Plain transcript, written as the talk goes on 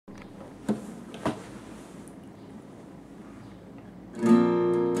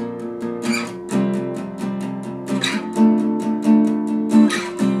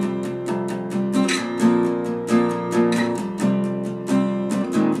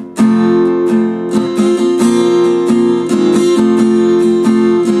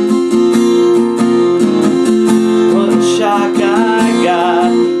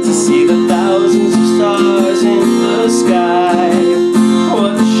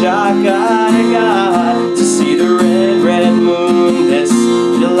shock I got to see the red, red moon this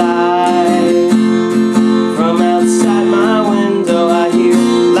July. From outside my window I hear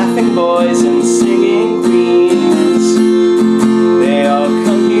laughing boys and singing queens. They all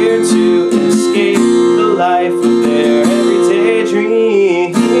come here to escape the life of their everyday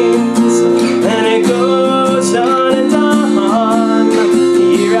dreams. And it goes on and on,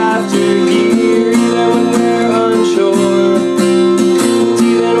 year after year, even when we're unsure, and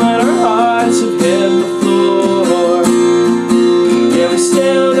even when our hearts have hit the floor. Yeah, we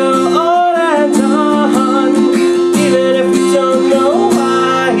still go on and on, even if we don't know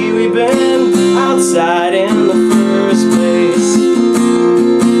why we've been outside in the first place.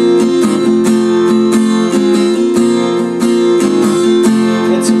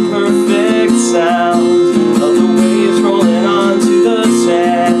 It's a perfect sound of the waves rolling onto the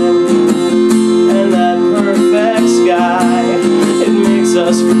sand, and that perfect sky, it makes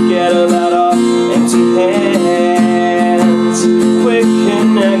us forget about our empty hands. Quick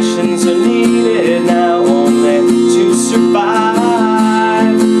connections are needed now only to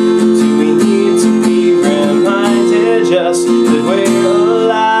survive. Do we need to be reminded just that we're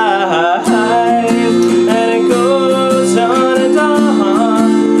alive? And it goes on and on,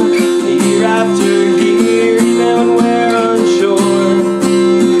 year after year, even when we're unsure,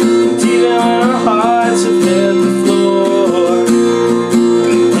 and even when our hearts have hit the floor.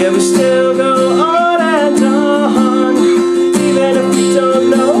 Yeah, we still go on and on, even if we don't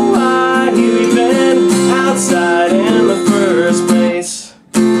know why we've been outside in the first place.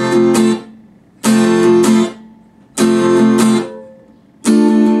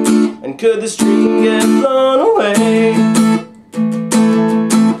 And could this dream get blown away,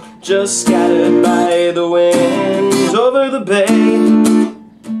 just scattered by the wind over the bay?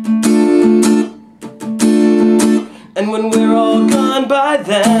 And when we're all gone by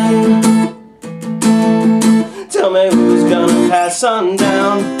then, tell me who's gonna pass on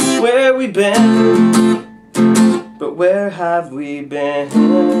down where we've been. But where have we been?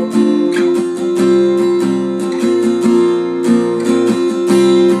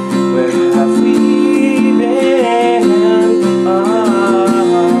 Where have we been?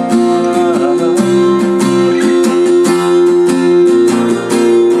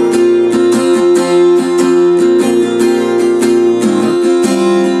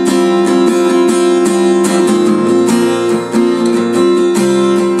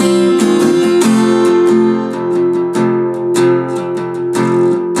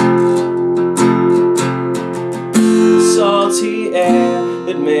 Salty air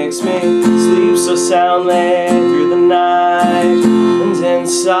that makes me sleep so soundly through the night, and in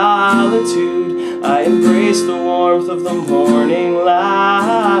solitude I embrace the warmth of the morning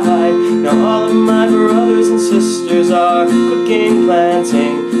light. Now all of my brothers and sisters are cooking,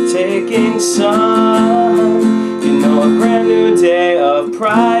 planting, taking sun. You know, a brand new day of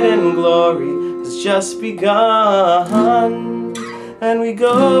pride and glory has just begun. And we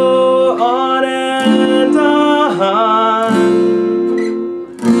go on and on.